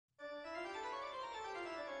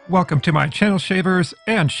Welcome to my channel, shavers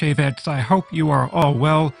and shavettes. I hope you are all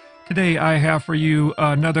well. Today I have for you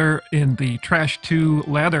another in the Trash 2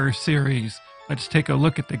 Lather series. Let's take a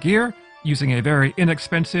look at the gear using a very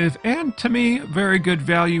inexpensive and, to me, very good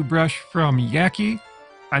value brush from Yaki.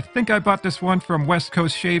 I think I bought this one from West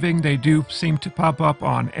Coast Shaving. They do seem to pop up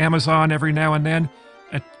on Amazon every now and then.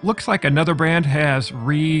 It looks like another brand has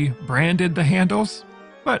rebranded the handles,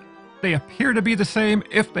 but they appear to be the same.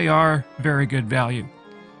 If they are, very good value.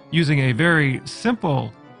 Using a very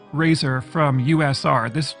simple razor from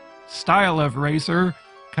USR. This style of razor,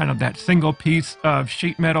 kind of that single piece of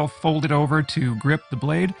sheet metal folded over to grip the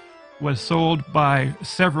blade, was sold by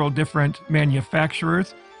several different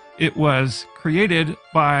manufacturers. It was created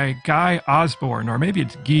by Guy Osborn, or maybe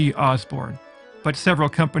it's Guy Osborn, but several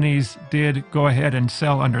companies did go ahead and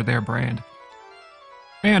sell under their brand.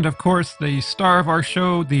 And of course, the star of our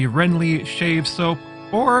show, the Renleigh Shave Soap,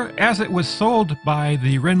 or as it was sold by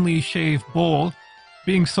the Renleigh Shave Bowl,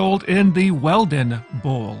 being sold in the Weldon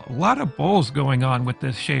Bowl. A lot of bowls going on with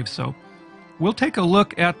this shave soap. We'll take a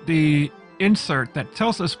look at the insert that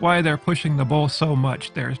tells us why they're pushing the bowl so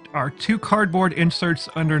much. There are two cardboard inserts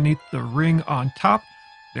underneath the ring on top.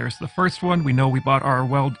 There's the first one. We know we bought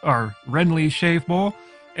our Renleigh Shave Bowl.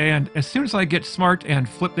 And as soon as I get smart and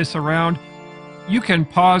flip this around, you can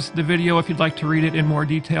pause the video if you'd like to read it in more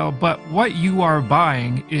detail, but what you are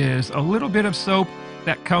buying is a little bit of soap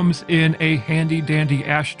that comes in a handy-dandy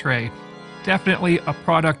ashtray. Definitely a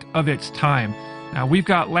product of its time. Now, we've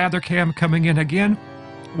got Lather Cam coming in again.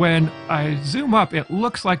 When I zoom up, it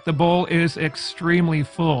looks like the bowl is extremely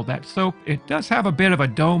full. That soap, it does have a bit of a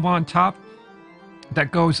dome on top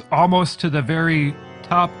that goes almost to the very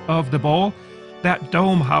top of the bowl. That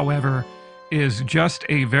dome, however, is just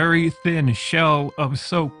a very thin shell of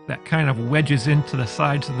soap that kind of wedges into the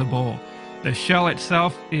sides of the bowl. The shell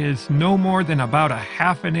itself is no more than about a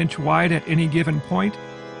 ½ an inch wide at any given point,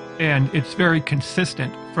 and it's very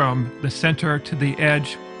consistent from the center to the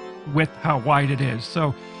edge with how wide it is.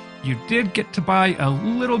 So you did get to buy a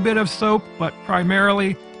little bit of soap, but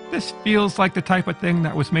primarily this feels like the type of thing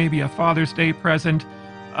that was maybe a Father's Day present.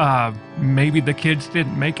 Maybe the kids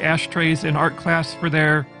didn't make ashtrays in art class for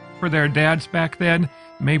their dads back then.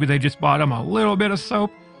 Maybe they just bought them a little bit of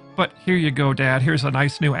soap, but here you go, Dad. Here's a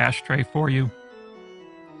nice new ashtray for you.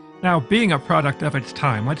 Now, being a product of its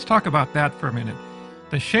time, let's talk about that for a minute.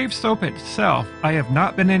 The shave soap itself, I have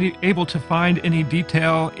not been able to find any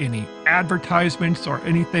detail, any advertisements, or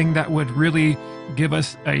anything that would really give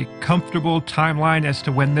us a comfortable timeline as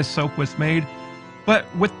to when this soap was made. But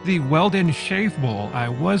with the Weldon Shave Bowl, I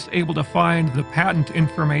was able to find the patent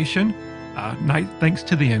information, thanks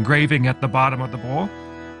to the engraving at the bottom of the bowl.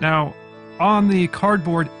 Now, on the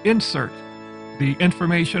cardboard insert, the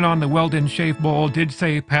information on the Weldon Shave Bowl did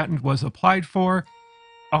say patent was applied for.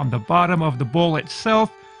 On the bottom of the bowl itself,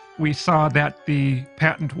 we saw that the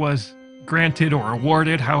patent was granted or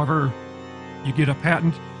awarded, however you get a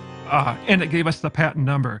patent, and it gave us the patent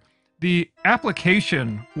number. The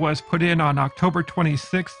application was put in on October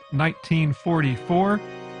 26, 1944,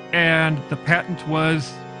 and the patent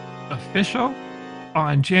was official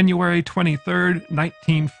on January 23rd,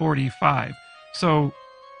 1945. So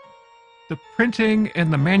the printing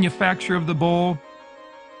and the manufacture of the bowl,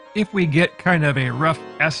 if we get kind of a rough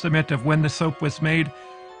estimate of when the soap was made,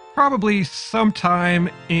 probably sometime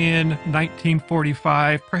in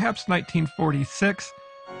 1945, perhaps 1946.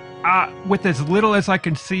 With as little as I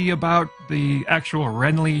can see about the actual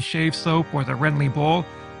Renleigh shave soap or the Renleigh bowl,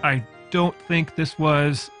 I don't think this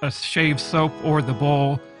was a shave soap or the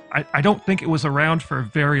bowl. I don't think it was around for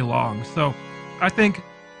very long. So I think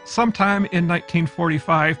sometime in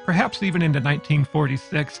 1945, perhaps even into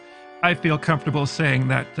 1946, I feel comfortable saying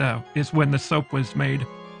that is when the soap was made.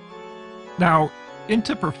 Now,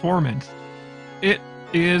 into performance, it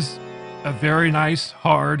is a very nice,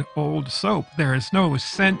 hard, old soap. There is no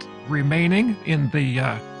scent remaining in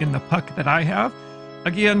the puck that I have.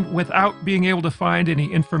 Again, without being able to find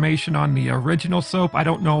any information on the original soap, I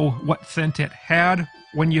don't know what scent it had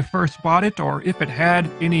when you first bought it, or if it had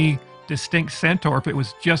any distinct scent, or if it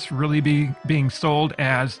was just really being sold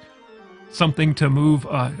as something to move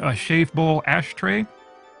a shave bowl ashtray.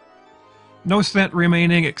 No scent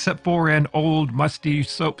remaining except for an old musty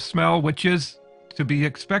soap smell, which is to be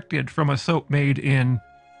expected from a soap made in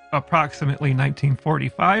approximately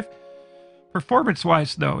 1945.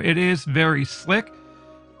 Performance-wise, though, it is very slick.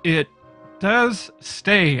 It does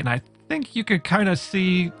stay, and I think you can kind of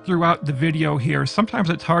see throughout the video here. Sometimes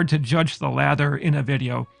it's hard to judge the lather in a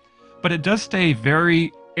video, but it does stay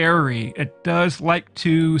very airy. It does like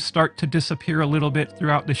to start to disappear a little bit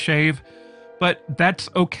throughout the shave, but that's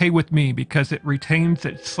okay with me because it retains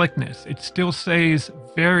its slickness. It still stays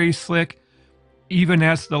very slick even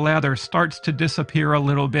as the lather starts to disappear a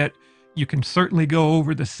little bit. You can certainly go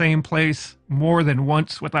over the same place more than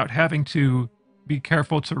once without having to be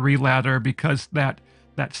careful to re-lather because that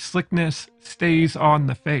slickness stays on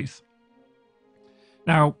the face.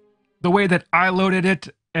 Now, the way that I loaded it,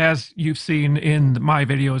 as you've seen in my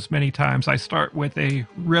videos many times, I start with a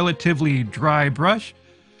relatively dry brush,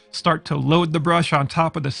 start to load the brush on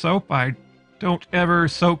top of the soap. I don't ever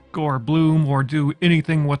soak or bloom or do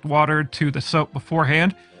anything with water to the soap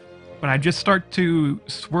beforehand, but I just start to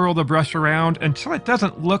swirl the brush around until it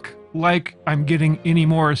doesn't look like I'm getting any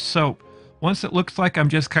more soap. Once it looks like I'm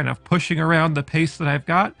just kind of pushing around the paste that I've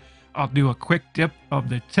got, I'll do a quick dip of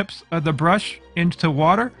the tips of the brush into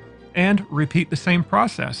water and repeat the same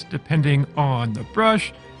process. Depending on the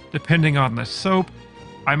brush, depending on the soap,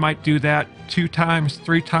 I might do that 2 times,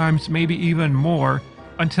 3 times, maybe even more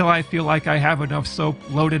until I feel like I have enough soap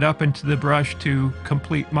loaded up into the brush to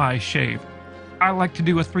complete my shave. I like to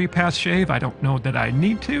do a 3-pass shave. I don't know that I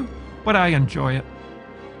need to, but I enjoy it.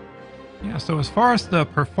 Yeah, so as far as the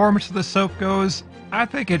performance of the soap goes, I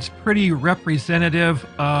think it's pretty representative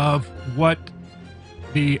of what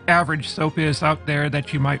the average soap is out there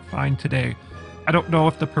that you might find today. I don't know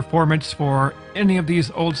if the performance for any of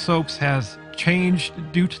these old soaps has changed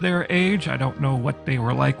due to their age. I don't know what they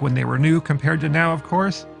were like when they were new compared to now, of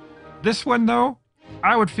course. This one, though,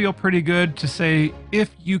 I would feel pretty good to say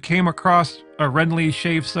if you came across a Renleigh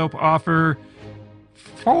Shave Soap offer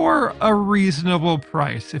for a reasonable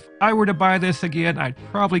price. If I were to buy this again, I'd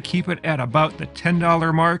probably keep it at about the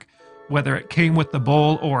 $10 mark, whether it came with the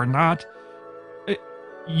bowl or not.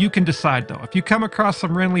 You can decide, though. If you come across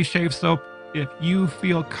some Renleigh Shave Soap, if you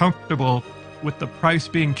feel comfortable with the price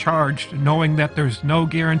being charged, knowing that there's no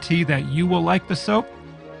guarantee that you will like the soap,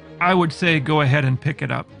 I would say go ahead and pick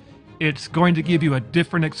it up. It's going to give you a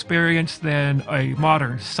different experience than a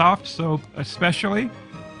modern soft soap, especially.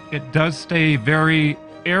 It does stay very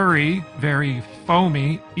airy, very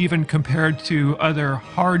foamy, even compared to other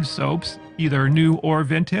hard soaps, either new or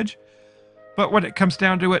vintage. But when it comes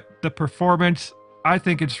down to it, the performance, I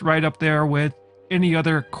think it's right up there with any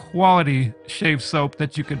other quality shave soap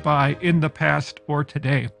that you could buy in the past or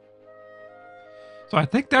today. So I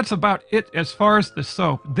think that's about it as far as the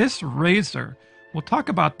soap. This razor, we'll talk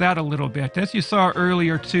about that a little bit. As you saw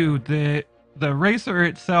earlier too, the razor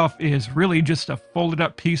itself is really just a folded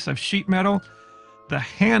up piece of sheet metal. The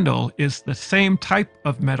handle is the same type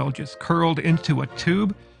of metal, just curled into a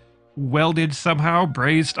tube, welded somehow,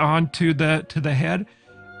 brazed onto the head,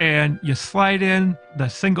 and you slide in the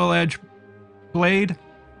single edge blade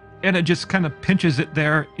and it just kind of pinches it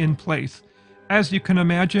there in place. As you can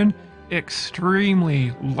imagine,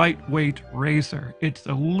 extremely lightweight razor. It's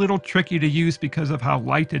a little tricky to use because of how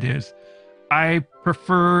light it is. I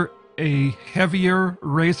prefer a heavier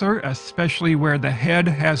razor, especially where the head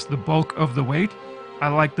has the bulk of the weight. I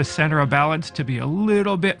like the center of balance to be a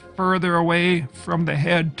little bit further away from the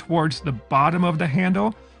head towards the bottom of the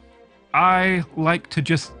handle. I like to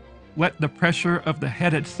just let the pressure of the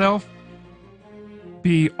head itself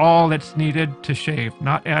be all that's needed to shave,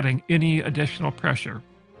 not adding any additional pressure.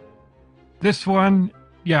 This one,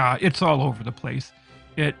 yeah, it's all over the place.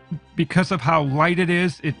 Because of how light it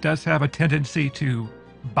is, it does have a tendency to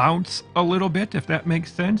bounce a little bit, if that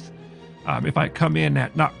makes sense. If I come in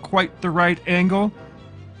at not quite the right angle,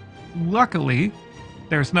 luckily,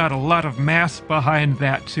 there's not a lot of mass behind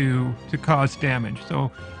that to cause damage.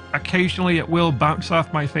 So occasionally it will bounce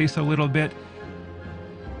off my face a little bit.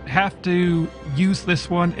 Have to use this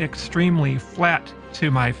one extremely flat to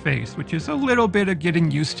my face, which is a little bit of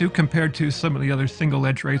getting used to compared to some of the other single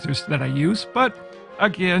edge razors that I use. But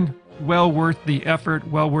again, well worth the effort,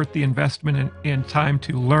 well worth the investment in time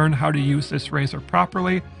to learn how to use this razor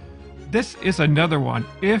properly. This is another one.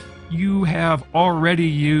 If you have already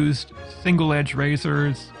used single edge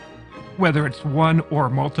razors, whether it's one or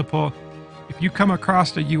multiple, if you come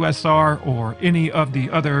across a USR or any of the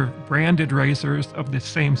other branded razors of the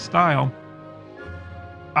same style,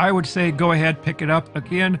 I would say go ahead, pick it up.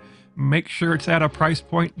 Again, make sure it's at a price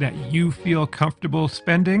point that you feel comfortable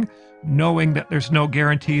spending, knowing that there's no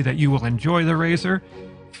guarantee that you will enjoy the razor.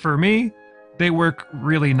 For me, they work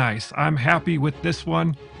really nice. I'm happy with this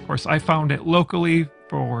one. Of course, I found it locally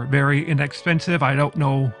for very inexpensive. I don't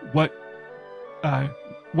know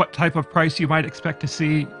what type of price you might expect to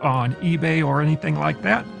see on eBay or anything like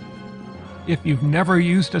that. If you've never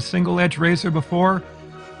used a single edge razor before,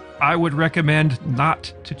 I would recommend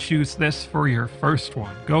not to choose this for your first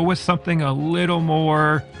one. Go with something a little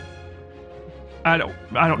more I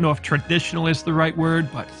don't know if traditional is the right word,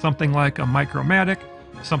 but something like a Micromatic,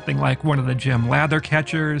 something like one of the gem lather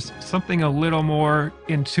catchers, something a little more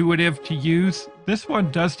intuitive to use. This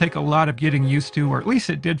one does take a lot of getting used to, or at least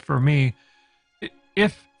it did for me,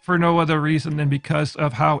 if for no other reason than because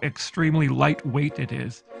of how extremely lightweight it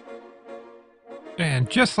is. And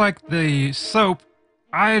just like the soap,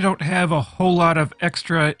 I don't have a whole lot of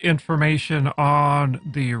extra information on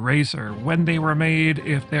the razor, when they were made,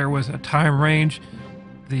 if there was a time range.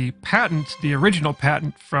 The patent, the original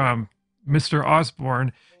patent from Mr.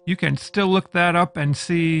 Osborn, you can still look that up and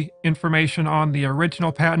see information on the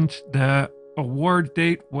original patent. The award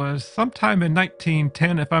date was sometime in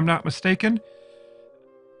 1910, if I'm not mistaken.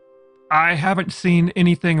 I haven't seen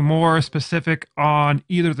anything more specific on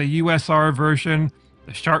either the USR version,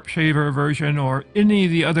 the Sharp Shaver version, or any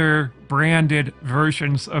of the other branded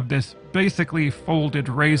versions of this basically folded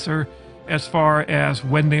razor as far as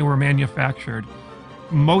when they were manufactured.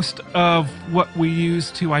 Most of what we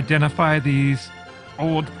use to identify these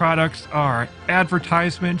old products are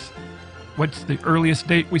advertisements. What's the earliest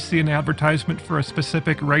date we see an advertisement for a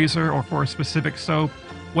specific razor or for a specific soap?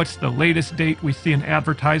 What's the latest date we see an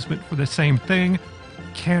advertisement for the same thing?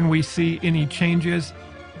 Can we see any changes?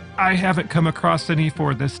 I haven't come across any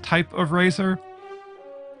for this type of razor.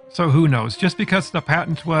 So who knows? Just because the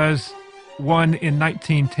patent was won in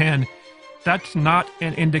 1910, that's not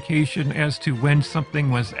an indication as to when something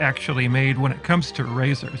was actually made when it comes to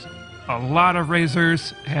razors. A lot of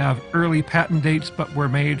razors have early patent dates, but were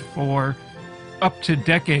made for up to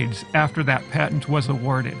decades after that patent was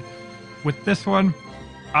awarded. With this one,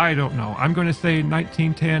 I don't know. I'm going to say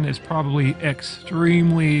 1910 is probably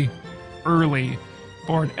extremely early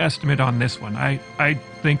for an estimate on this one. I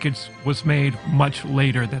think it was made much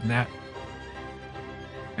later than that.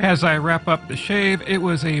 As I wrap up the shave, it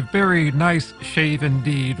was a very nice shave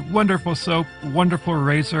indeed. Wonderful soap, wonderful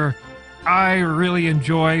razor. I really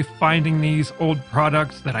enjoy finding these old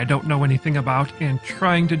products that I don't know anything about and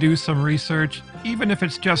trying to do some research, even if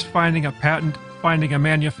it's just finding a patent, finding a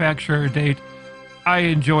manufacturer date. I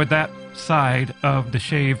enjoy that side of the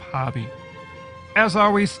shave hobby. As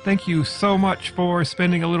always, thank you so much for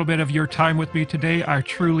spending a little bit of your time with me today. I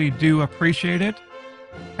truly do appreciate it.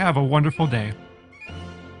 Have a wonderful day.